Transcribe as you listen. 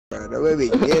Don't let me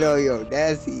get on your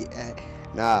nasty ass.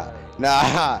 Nah.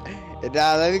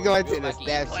 Let me go into the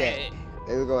Snapchat.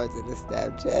 Let me go into the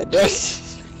Snapchat.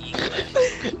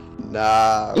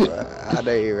 Nah, bro. I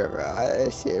know you remember all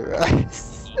that shit, bro.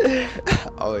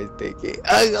 Always thinking.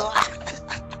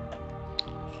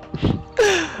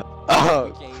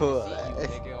 Oh, cool.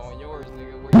 On yours,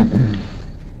 nigga.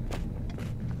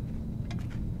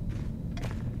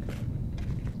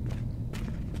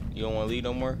 You don't want to lead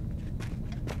no more?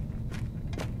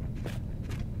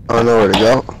 I don't know where to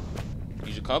go.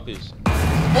 Use your compass.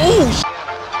 Oh!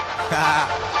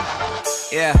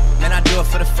 Yeah, man, I do it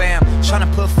for the fam.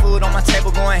 Tryna put food on my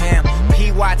table, going ham.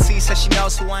 PYT says she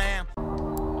knows who I am.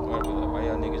 Why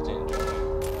y'all niggas didn't join?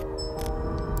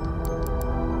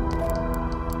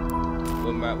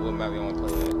 What map you want to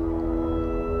play at?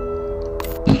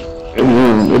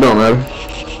 It don't matter.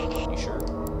 You sure?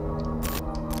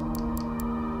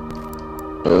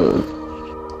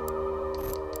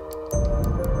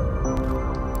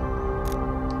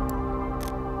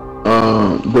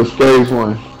 The stage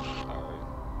one.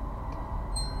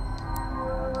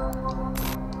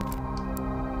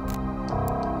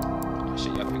 Oh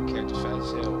shit, y'all pick characters fast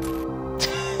as hell.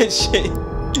 Shit.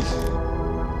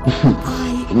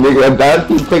 Nigga, Adonis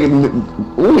keep taking.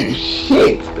 Ooh,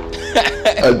 shit.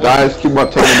 Adonis keep on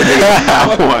taking the nigga I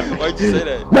want. Why'd you say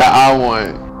that? That I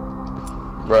want.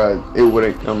 Bruh, it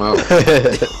wouldn't come out.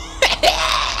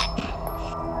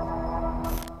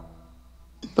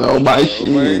 Oh my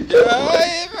shit.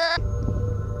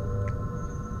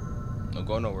 Don't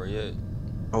go nowhere yet.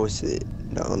 Oh shit.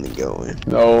 The only going.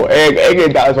 No, egg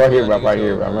Adonis right here, bro. Right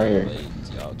here.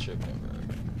 Y'all tripping,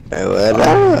 bro. Hey,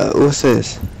 what's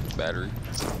this? Battery.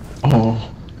 Oh.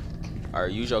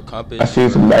 Alright, use your compass. I see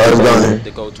some batteries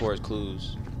to go towards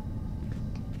clues.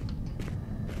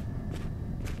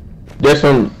 There's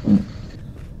some.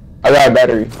 I got a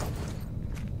battery.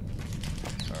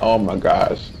 Oh my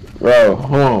gosh. Bro,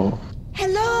 hold on.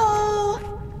 Hello.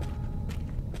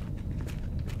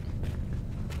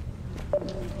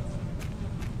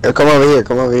 Yo, come over here. It's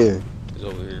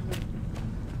over here.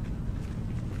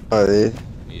 Oh, this?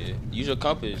 Yeah. Use your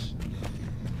compass.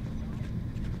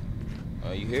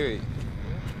 Oh, you hear it.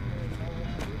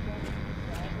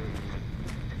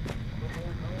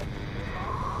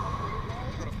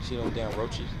 See those damn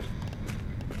roaches.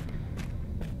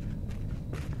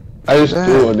 I just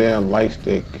threw a damn light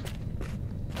stick.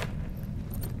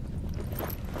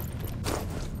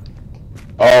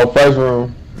 Oh, first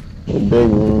room. The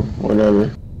big room,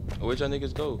 whatever. Where'd y'all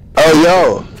niggas go? Oh,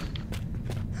 yo.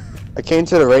 I came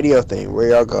to the radio thing. Where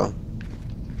y'all go?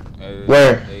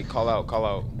 Where? Hey, call out.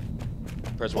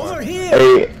 Press Y. Over here.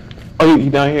 Hey. Oh, he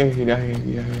down here.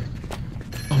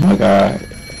 Oh my god.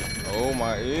 Oh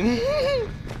my.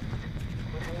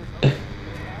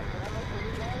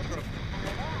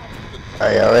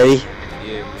 Are y'all ready?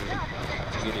 Yeah.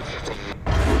 Get it.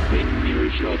 We've been near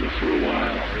each other for a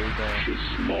while. She's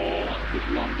small, with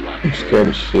long black I'm scared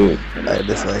as shit. Alright,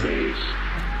 this way.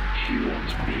 She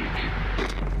wants big.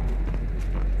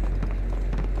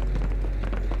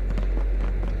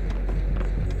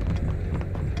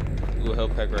 Little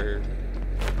health pack right here.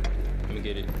 Let me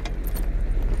get it.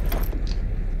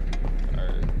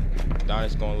 Alright.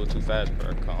 Donnie's going a little too fast,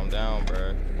 bro. Calm down,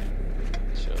 bro.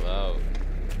 Chill out.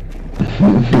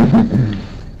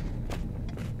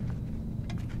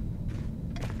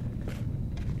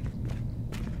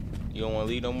 You don't want to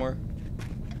lead no more?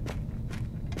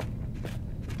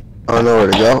 I don't know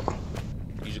where to go.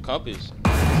 Use your compass.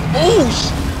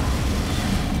 Oh,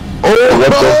 What the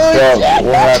fuck?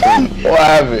 What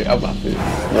happened? I'm about to.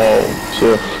 Whoa,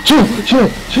 chill.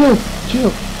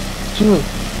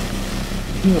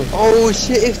 Oh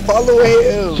shit, it's following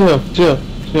him. Chill.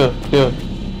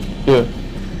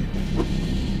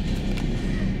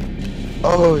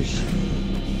 Oh shit.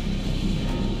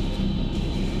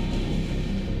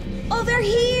 Oh, they're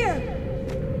here.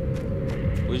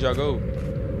 Where'd y'all go?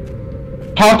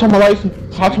 How turn my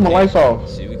lights off?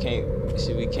 See, we can't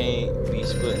be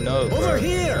splitting up, bro. Over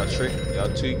here.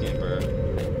 Y'all tweaking, bro.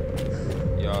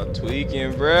 Y'all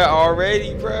tweaking, bro.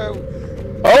 Already, bro.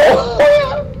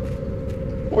 Oh,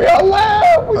 we all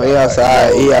loud. Oh, he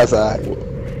outside. He outside.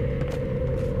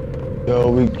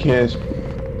 Yo, we can't.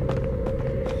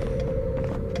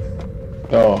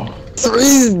 Oh.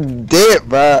 Three's dead,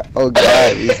 bro. Oh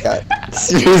god, he's got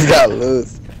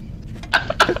loose.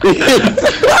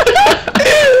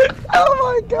 Oh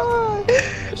my god.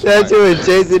 That you was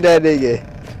chasing that nigga.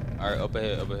 Alright, up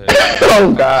ahead.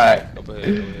 Oh god. Up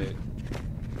ahead.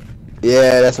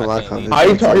 Yeah, that's what my comment. How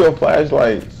you turn your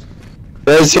flashlights?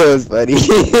 That shit was funny.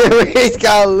 He's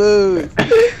got loose.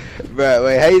 Bro,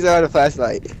 wait, how you turn on the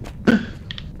flashlight?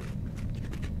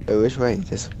 Wait, which way?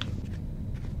 This.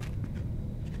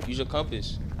 Use your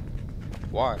compass.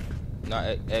 Y.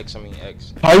 Not X, I mean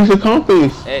X. How use the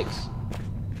compass? X.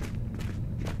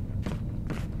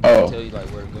 Oh. Tell you like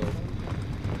where to go.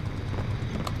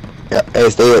 Yeah, hey,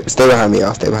 stay behind me,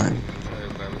 y'all. Stay behind me.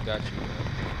 Alright, bro, we got you,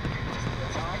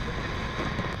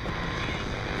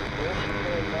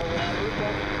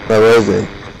 Bro, where is it?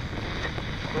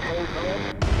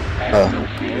 Have no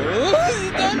fear.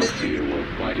 Have no fear.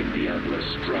 We're fighting the endless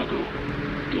struggle.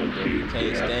 Don't You fear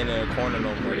can't death. stand in a corner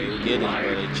no more. They get us,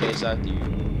 bro. They chase after you.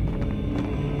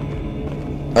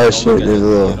 Oh Don't shit, look at there's a that.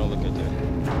 Yeah, little. don't look at that.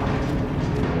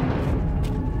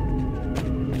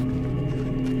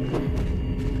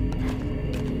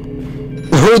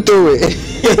 Who threw it?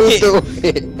 Who threw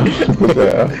it?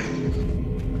 Yeah.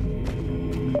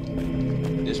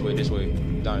 This way.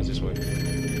 Donnie's this way.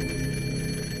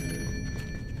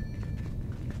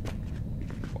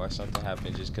 Why something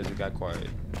happened just because it got quiet?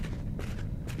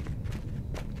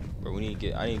 Bro, I need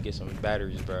to get some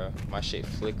batteries, bro. My shit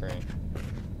flickering.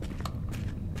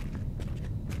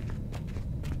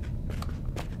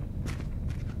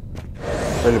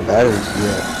 Where the batteries?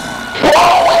 Yeah.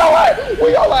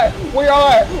 Where y'all at? Where y'all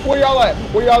at? Where y'all at?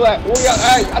 Where y'all at? Where y'all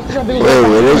at? I think I did. Wait,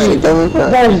 where this shit coming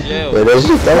from? Jail. Where this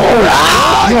shit coming from?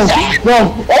 No.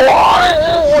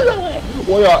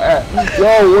 Where y'all at? Yo,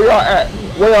 where y'all at?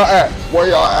 Where y'all at? Where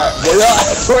y'all at? Where y'all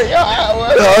at? Where y'all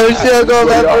at? Oh shit, I'm going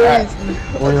back for Reese.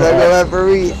 Where I'm y'all going at? back for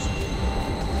Reese.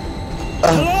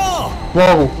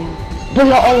 Bro, where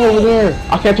y'all all over there?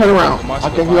 I can't turn around. Come on, I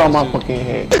can hear on my too. fucking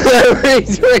head.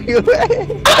 Reese, where you at?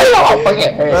 I hear on my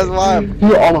fucking head. Press Y.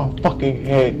 Hear on my fucking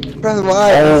head. Press Y.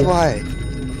 Press Y.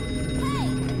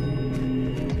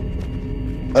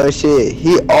 Oh shit,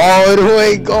 he all the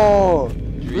way gone.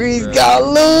 Reese bro. got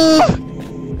loose.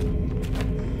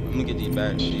 I'm gonna get these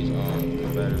batteries. These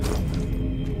batteries.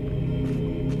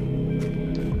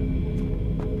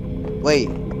 Wait.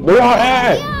 Where y'all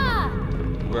at?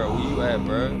 Bro, where you at,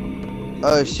 bro?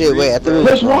 Oh shit, wait, I threw it.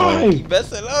 That's why.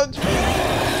 Best of luck, Drew.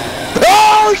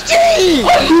 Oh shit!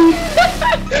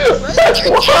 That's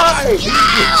why.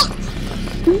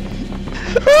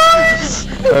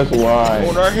 That's why.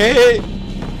 On our head.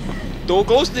 Throw a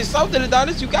glow stick, something,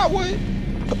 Adonis. You got one?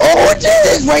 Oh shit,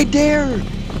 it's right there!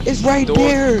 It's right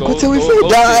there! Go till we finna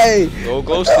die! Go a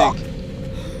glow stick.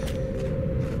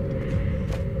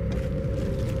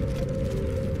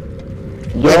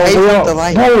 Yo, Wait, hey, bro, the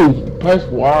light. bro, press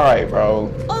Y, bro.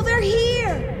 Oh, they're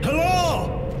here!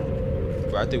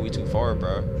 Bro, I think we too far,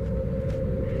 bro.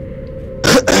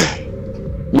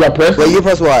 You got press? Wait, you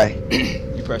press Y.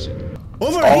 You press it.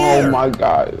 Oh my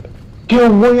god. Get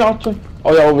where y'all to?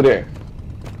 Oh, y'all over there.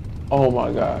 Oh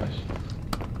my gosh.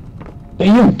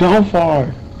 Then you down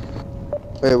far.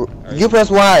 Wait, you press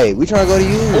Y. We trying to go to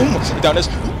you. Oh my, Adonis.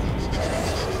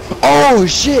 Oh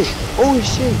shit! Oh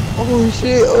shit! Oh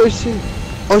shit! Oh shit!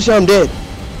 Oh shit! I'm dead.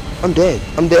 I'm dead.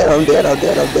 I'm dead. I'm dead. I'm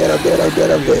dead. I'm dead. I'm dead. I'm dead.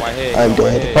 I'm You're on my dead. head, I'm you're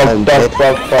on my dead. head. I'm dead.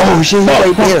 Oh shit! He's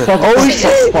right there. Oh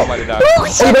shit! Somebody died. Oh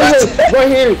shit! Right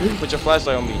here. Put your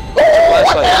flashlight on me. Put your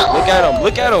flashlight. Look at him.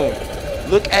 Look at him.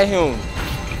 Look at him.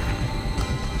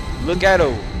 Look at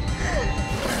him.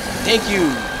 Thank you.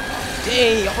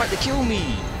 Dang, y'all about to kill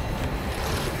me.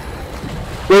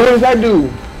 Wait, what does that do? No,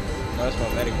 that's my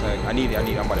medic pack. I need it. I'm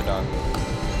about to die.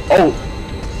 Oh.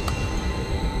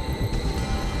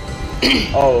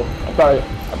 Oh, I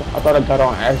thought I got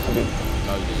on accident.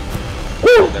 No, you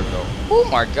didn't. There we go. Oh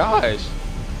my gosh.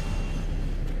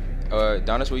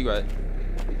 Donis, where you at?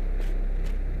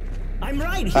 I'm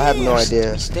right here! I have no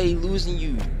idea. Stay losing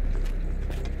you.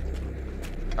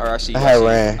 Alright, I see you. I had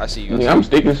ran. I see you. Yeah, I'm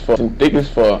thick as fuck. Thick as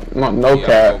fuck. Not no Yeah, I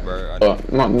cap. know, bro. I know.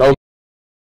 Not no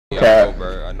Yeah, I cap. know,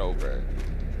 bro. I know, bro.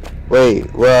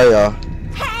 Wait, where are y'all?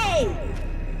 Hey!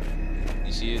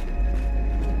 You see it?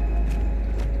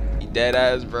 You dead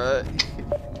ass, bro.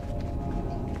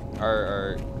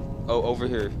 Alright. Oh, over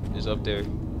here. It's up there.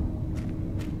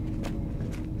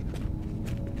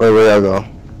 Wait, where y'all go?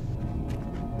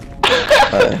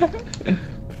 Alright.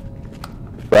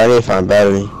 Bro, I need to find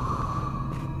battery.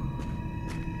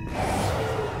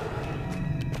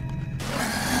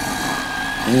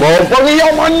 Motherfucker, yo,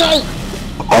 my neck!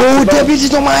 Oh, that bitch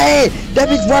is on my head! That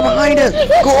bitch right behind us!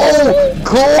 Go!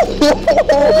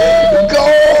 Go!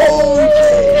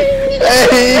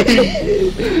 Hey!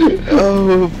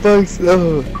 Oh, fucks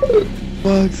no.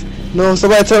 Fucks. No,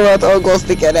 somebody turn around the go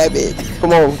stick at that bitch.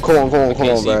 Come on, Can't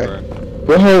bro. see, bro.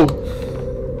 Bro,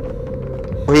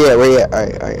 Where you at?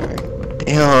 Alright.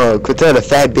 Damn, quit telling the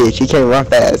fat bitch, he can't run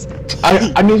fast.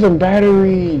 I need some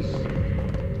batteries.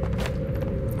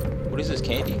 What is this,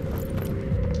 candy?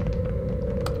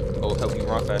 Oh, help you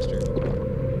run faster.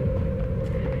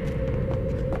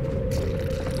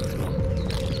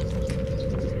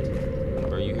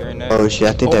 Oh shit,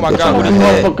 I think Oh that my bitch God, on what my is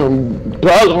head. Motherfucking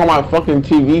bug on my fucking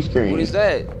TV screen. What is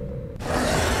that?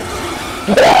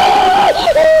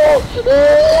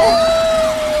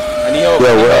 I need help. Yo,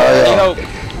 I where need are help.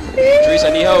 Drees,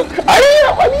 I need help. I need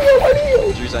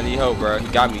help. Drees, I need help, bro. He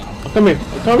got me. Come here.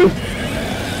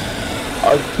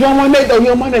 He on my neck though. He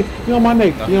on my neck. He on my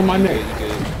neck. You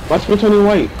good. Watch me turning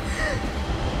white.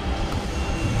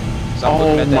 Stop Oh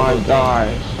looking at that my little gosh.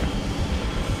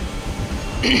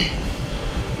 thing.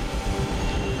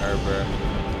 Alright, bro.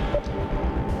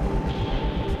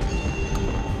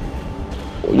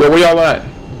 Yo, where y'all at?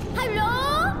 Hello?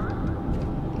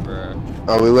 Bro.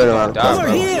 Oh, we went around the Die, corner.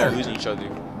 bro. here. We're losing each other.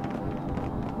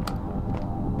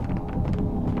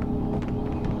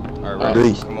 Alright, bro.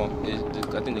 Drees. Come on.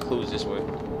 I think the clue is this way.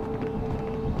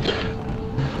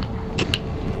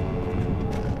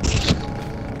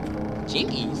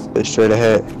 Jeez. It's straight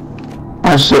ahead.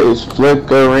 My shit is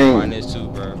flickering. Mine is too,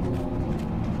 bro.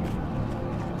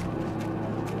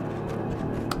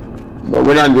 But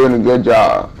we're not doing a good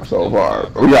job so far.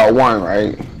 We got one,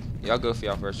 right? Y'all go for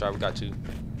y'all first try. We got 2.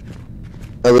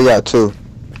 Hey, we got 2.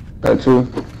 Got 2.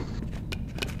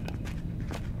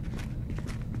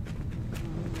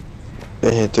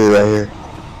 They hit 3 right here.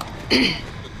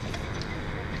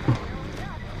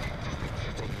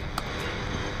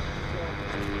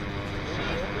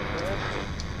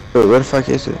 Wait, where the fuck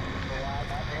is it?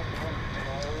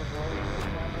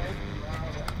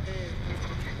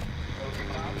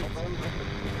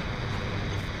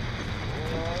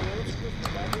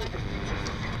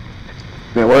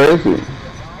 Man, where is it?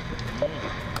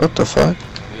 What the fuck?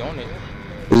 We own it.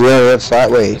 Is it on the left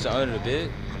side? Wait. Is it under the bed?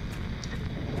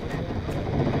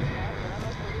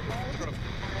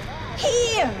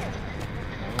 Here!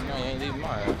 Oh, no, you ain't leaving my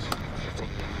house.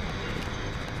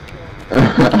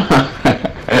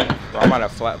 Bro, I'm on a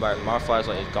flat, but my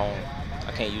flashlight is gone.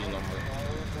 I can't use it no more.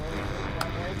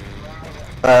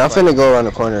 Alright, I'm finna go around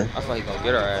the corner. I feel like he's gonna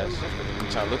get our ass. I'm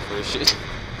trying to look for this shit.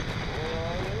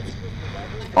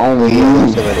 Only I'm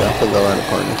you. finna go around the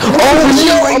corner. Oh, he's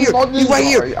right here! He's right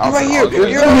here! He's right here!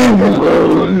 You're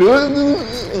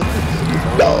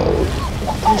No.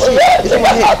 It's on my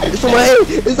head! It's on my head!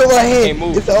 It's on my head! Can't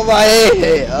move. It's on my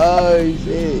head! Oh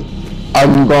shit!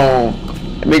 I'm gone.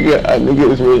 Nigga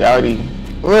is reality.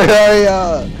 Where are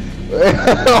y'all?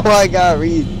 Oh my god,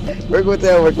 Reed. Work with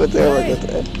that, work with that, work with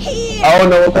that. Here! I don't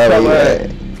know what the Oh, fuck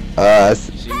yeah.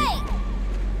 See me?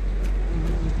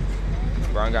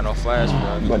 Bro, I ain't got no flash,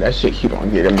 bro. but that shit keep on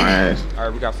getting my ass.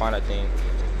 Alright, we gotta find that thing.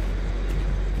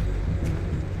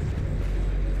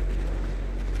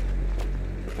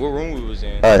 What room we was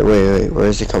in? Alright, wait, where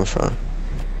is it coming from?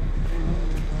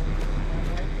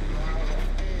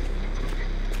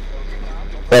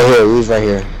 Right here, we was right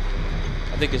here.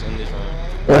 I think it's in this room.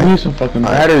 I need some fucking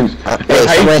batteries. Hey, How you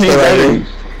somebody change stay right batteries?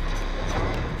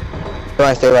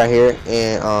 Somebody stay right here,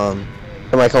 and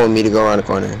somebody come with me to go around the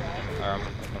corner. Alright,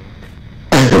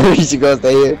 I'm You should go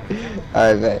stay here.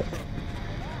 Alright, man.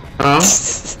 Huh?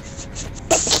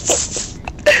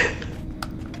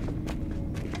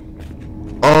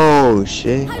 Oh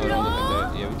shit. hold on, look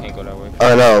at that. Yeah, we can't go that way.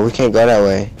 Oh no, we can't go that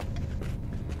way.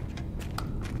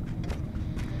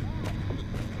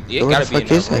 Yeah, it Where gotta the be in fuck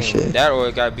that is that room. shit? That or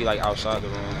it gotta be like outside the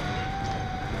room.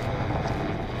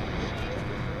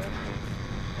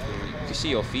 You can see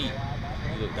your feet.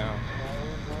 You look down.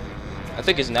 I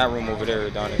think it's in that room over there,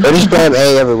 Donnie. Bro, just spam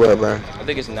A everywhere, bro. I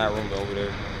think it's in that room over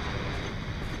there.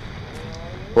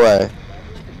 What?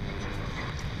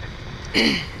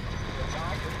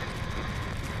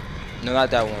 No, not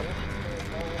that one.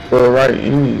 We're right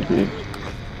in these bitch.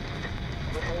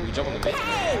 We jump on the bed.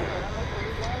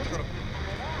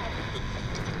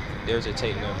 There's a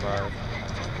tape nearby.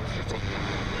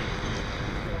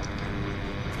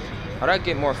 How'd I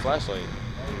get more flashlight?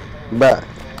 Bruh.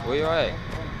 Where you at?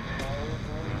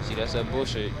 See, that's that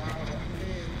bullshit.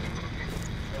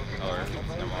 Or,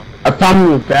 never mind. I found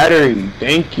you a battery.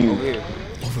 Thank you. Over here.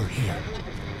 Over here.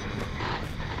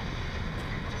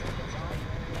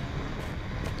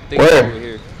 I think it's Where? over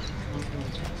here.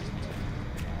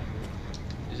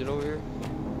 Is it over here?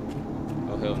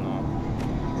 Oh, hell no.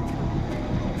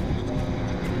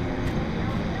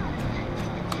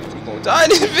 You gonna die in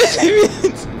this video?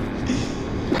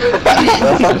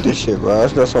 Bro, fuck this shit, bro.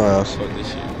 Let's go somewhere else. Fuck this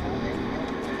shit.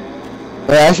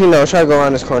 Wait, actually, no. Try to go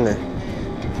around this corner.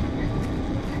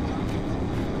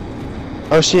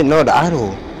 Oh shit, no, the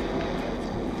idol.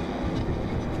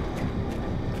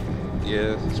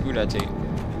 Yeah, screw that tape.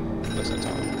 What's that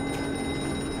time?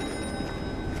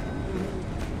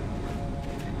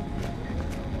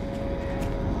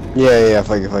 Yeah,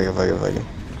 fuck it.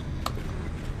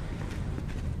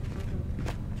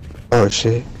 Oh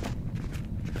shit.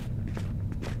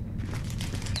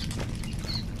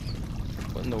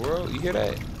 hear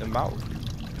that? The mouth.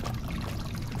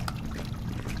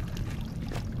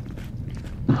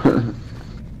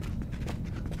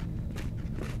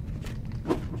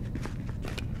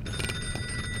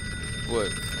 What?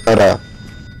 Hold up.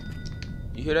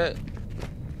 You hear that?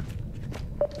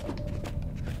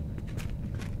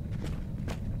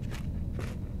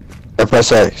 I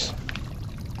press X.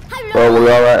 Bro, we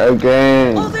alright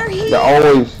again. Oh, they're here. They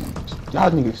always, y'all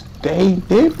niggas stay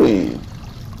dipping.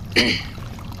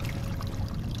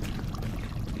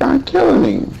 Y'all killing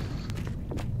me.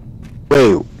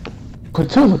 Wait.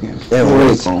 Quit looking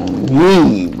Yeah, fake on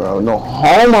me, bro. No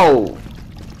homo.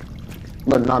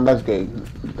 But nah, that's gay.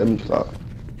 Let me stop.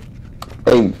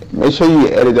 Hey, make sure you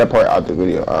edit that part out the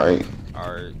video, alright?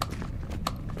 Alright.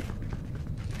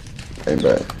 Hey,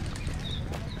 bet.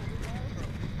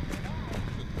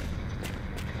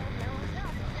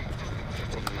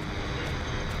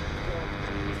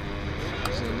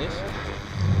 Seen this?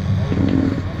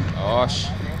 Oh,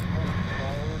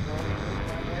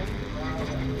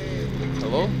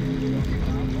 hello?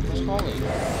 Who's calling?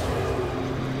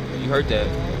 You heard that?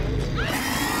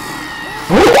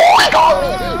 Oh my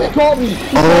god! He caught me!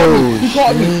 He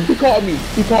caught me! He caught me!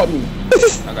 He caught me!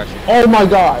 I got you. Oh my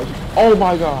god! Oh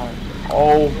my god!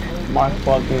 Oh my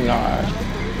fucking god!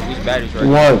 These batteries right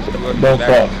What here. the These batteries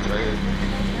fuck?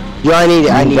 right here.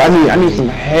 Yo, I need some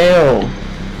help.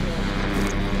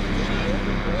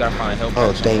 You gotta find help.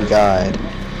 Oh, thank God.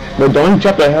 But don't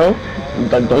drop the help.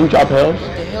 Don't drop help.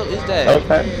 What the hell is that? Help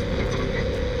pack.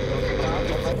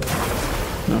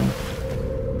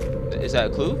 Is that a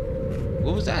clue?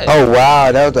 What was that? Oh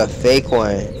wow, that was a fake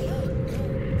one.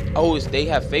 Oh, they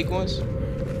have fake ones?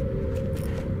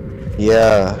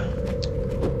 Yeah.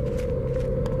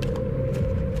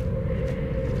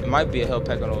 It might be a health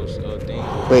pack on those things.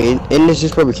 Wait, isn't this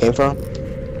just where we came from? I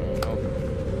don't know.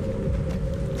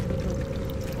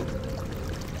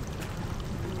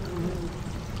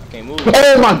 I can't move.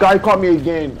 Oh my god, he caught me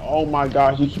again. Oh my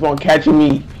gosh, you keep on catching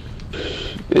me.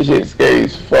 This shit scary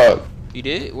as fuck. You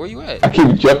did? Where you at? I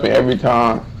keep jumping every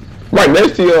time. Right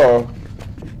next to y'all.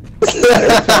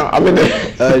 I'm in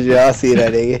the. Oh yeah, I'll see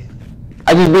that nigga.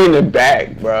 I just be in the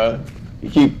back, bro. You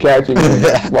keep catching me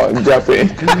while I'm jumping.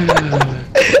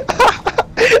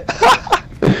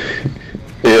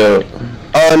 Yeah.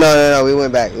 Oh no, we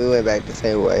went back the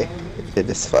same way. Did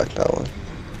this fucked up one.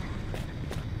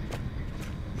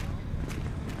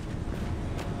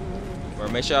 Bro,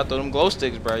 make sure I throw them glow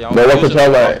sticks, bro. Y'all Bro, don't what use y'all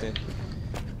them like? often.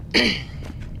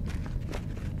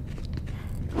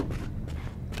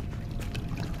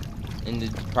 In the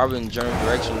probably in the general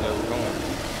direction that we're going.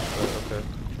 But, okay.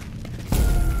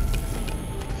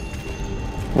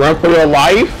 Run for your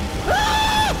life.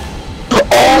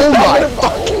 Oh my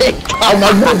fucking god. Oh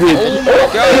my goodness.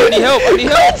 Yo, I need help. I need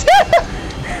help.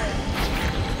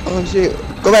 Oh shit.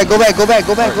 Go back.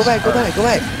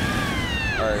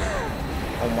 Alright.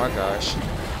 Oh my gosh.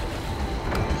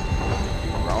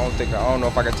 I don't know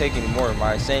if I can take any more.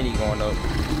 My sanity going up.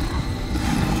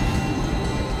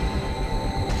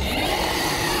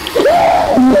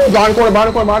 Behind the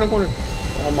corner.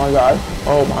 Oh my god.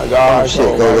 Oh my god. Oh shit.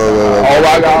 Oh Go.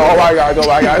 my god. Oh my god.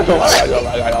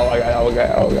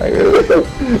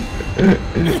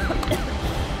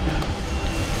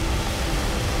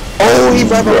 Oh, he's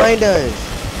right behind us.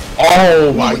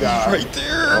 Oh my god. Right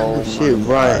there. Oh Shit, my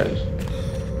right. gosh.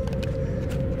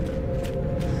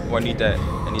 Oh, I need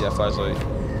that flashlight. I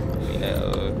mean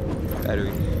that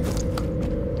battery.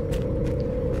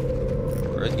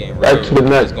 Bro, it's getting Back real. to the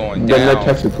net. It's going The net down.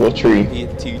 testicle tree. He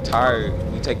tired.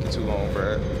 We taking too long,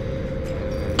 bro.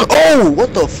 Oh,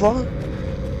 what the fuck?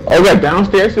 Oh, we got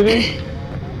downstairs to this?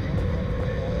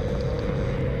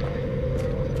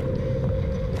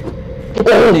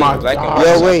 Oh my Black and god. white,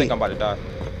 Yo, so I wait. think I'm about to die.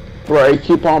 Bro, it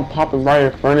keep on popping right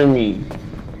in front of me.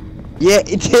 Yeah,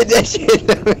 it did that shit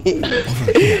to me.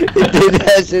 It did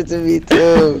that shit to me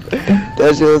too.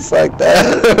 That shit was like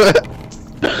that.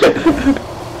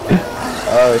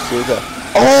 Oh shit.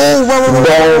 Oh, right.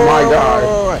 Oh my god.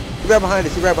 Right. He's right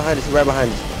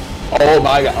behind us. Oh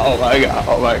my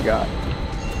god.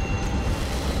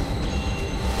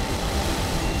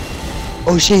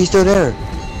 Oh shit, he's still there.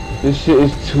 This shit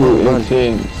is too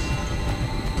intense.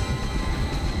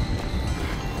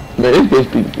 Man, this bitch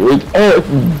be good. Oh,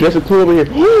 there's a clue over here.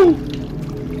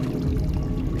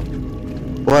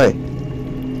 What?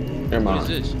 Never What mind.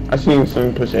 is this? I seen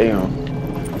someone push A on.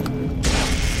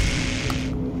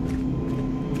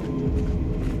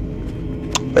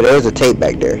 But there was a tape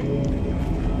back there.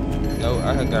 No,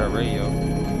 I had got a radio.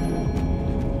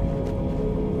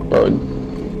 Bro,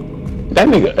 that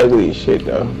nigga ugly as shit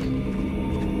though.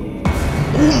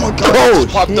 Oh my god! Oh, It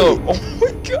just popped shit. up. Oh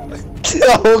my god!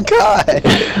 Oh god!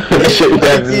 That shit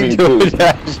happened to me too.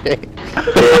 That shit.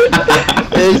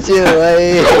 This shit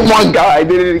lame. Oh my god, I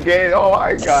did it again. Oh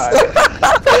my god.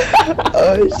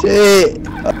 Oh shit.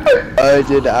 Oh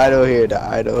shit, the idol here, the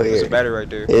idol There's here. a battery right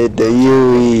there. Hit the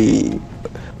UE.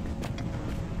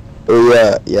 Oh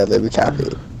yeah, yeah, let me copy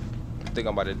it. I think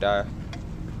I'm about to die.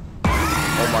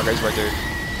 Oh my god, he's right there.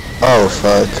 Oh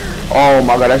fuck. Oh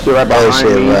my god, that shit right behind Oh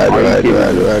shit, me. right.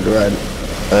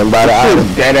 I'm about to This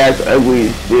shit dead ass ugly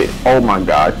as shit. Oh my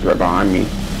god, it's right behind me.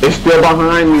 It's still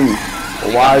behind me.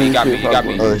 Why He is got this me, he got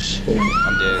me. Oh shit.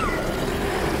 I'm dead.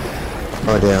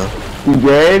 Oh damn. You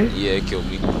dead? Yeah, it killed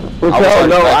me. Well, hell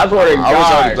no, I swear to I was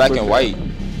already God. black and white,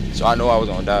 so I know I was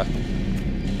gonna die.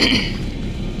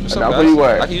 What's up, Now, guys? where you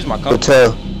at? I can use my compass.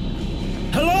 Hotel.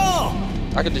 Hello!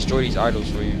 I can destroy these idols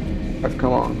for you.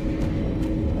 Come on.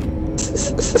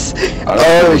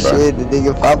 Oh shit, the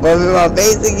nigga pop up in my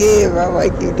face again, bro. I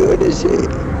keep doing this shit.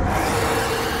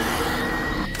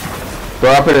 Bro,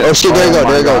 I put it. Oh shit, there you go, my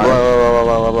there you go. God.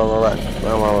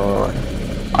 Run.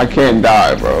 I can't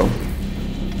die, bro.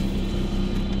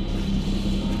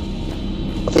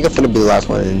 I think I'm finna be the last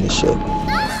one in this shit.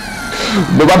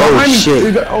 But right Oh, behind me.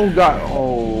 shit. Oh god.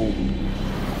 Oh.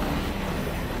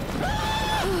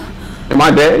 Am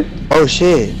I dead? Oh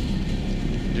shit.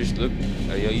 Just look.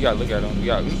 Yo, you gotta look at him. You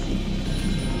got. He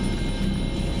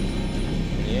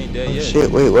ain't dead Oh yet. shit,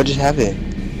 wait, what just happened?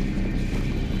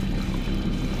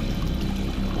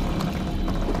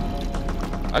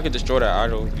 I could destroy that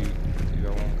idol if you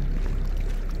got one.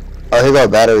 Oh, here go a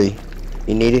battery.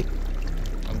 You need it?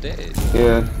 I'm dead.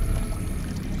 Yeah.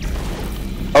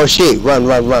 Oh shit, run.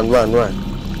 That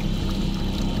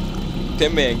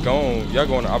man gone. Y'all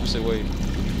going the opposite way.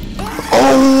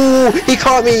 Oh, he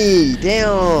caught me.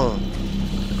 Damn.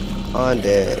 I'm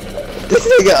dead. This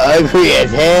nigga ugly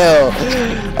as hell.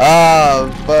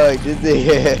 Oh fuck, this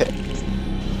nigga.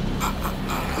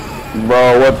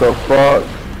 Bro, what the fuck?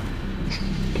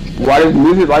 Why is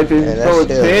music like this? Man, It's so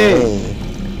that shit intense.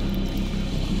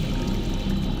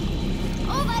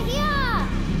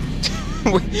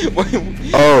 Over here! wait.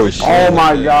 Oh shit. Oh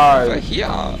my Like, god.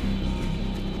 yeah.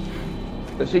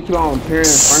 That shit keep on appearing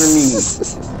in front of me.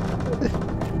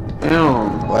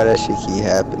 Damn. Why that shit keep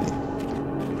happening?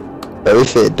 But we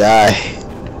fit die.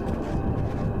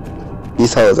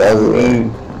 These hoes everywhere.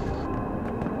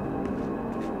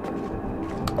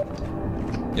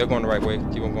 Y'all going the right way.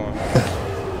 Keep on going.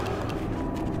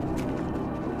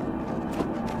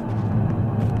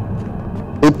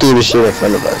 Who threw the shit in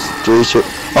front of us? Drew shit.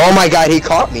 Oh my god, he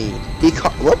caught me.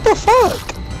 What the fuck?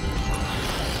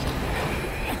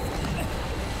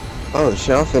 Oh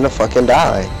shit, I'm finna fucking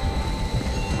die.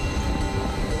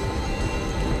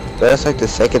 That's like the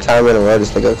second time in a row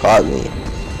this nigga caught me.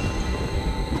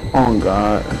 Oh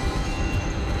god.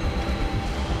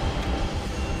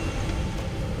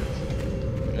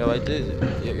 Yeah, like this.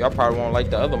 Y'all probably won't like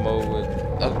the other mode with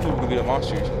other people can be the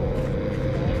monsters.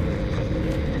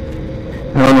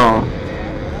 Hell no.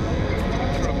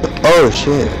 Oh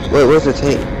shit. Wait, where's the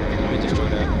tape? Let me destroy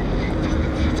that.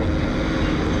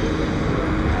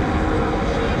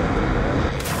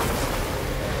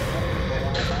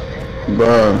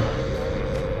 Bruh.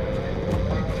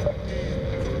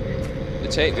 The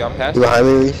tape, y'all passed You it. behind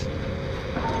me, Reese?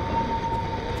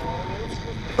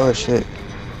 Oh shit.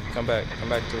 Come back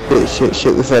to it.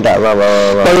 Shit, we finna die. Run.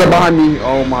 Oh, you're behind me.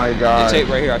 Oh my The god. tape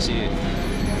right here, I see it.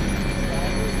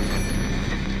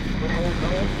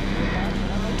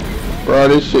 Bro,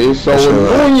 this shit is so That's all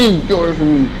right. annoying. Go away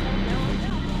from me.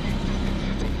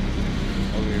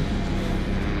 Over here.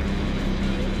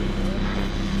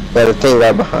 Got a thing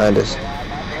right behind us.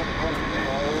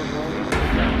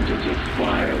 Mountains of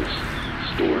files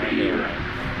stored here,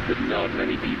 but not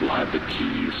many people have the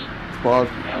keys. Fuck.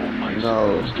 How am I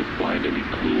No. supposed to find any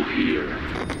clue here?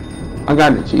 I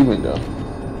got an achievement though.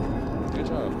 Good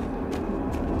job.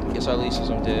 Guess at least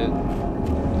I'm dead.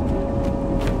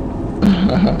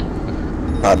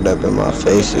 Popped up in my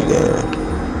face again. Alright,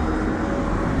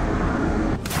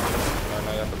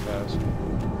 now you have to pass.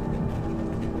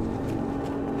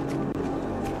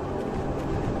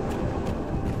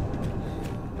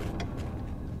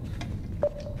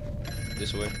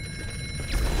 This way.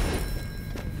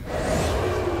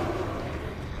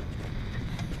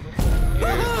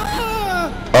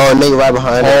 Oh, nigga right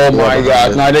behind us. Oh my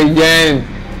god. Not again.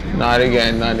 Not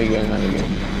again.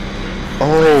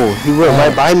 Oh, he went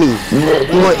right by me. He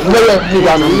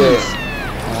got me.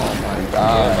 Oh my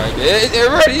god. They're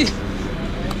ready.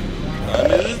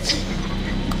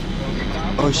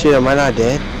 Oh shit, am I not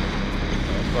dead?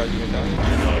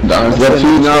 That's what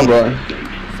you now, bro.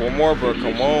 4 more, bro.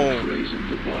 Come on. Raising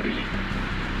the body,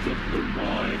 but the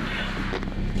mind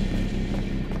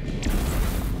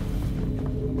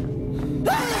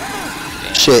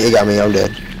Shit, it got me. I'm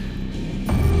dead.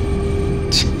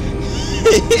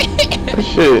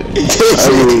 Shit.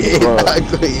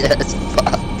 Ugly as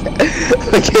fuck.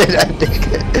 Look at that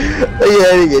nigga. Look at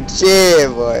that nigga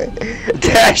chin, boy.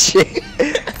 That shit.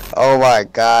 Oh my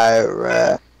god,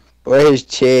 bruh. Where his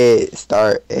chin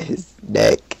start and his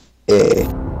neck.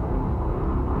 Yeah.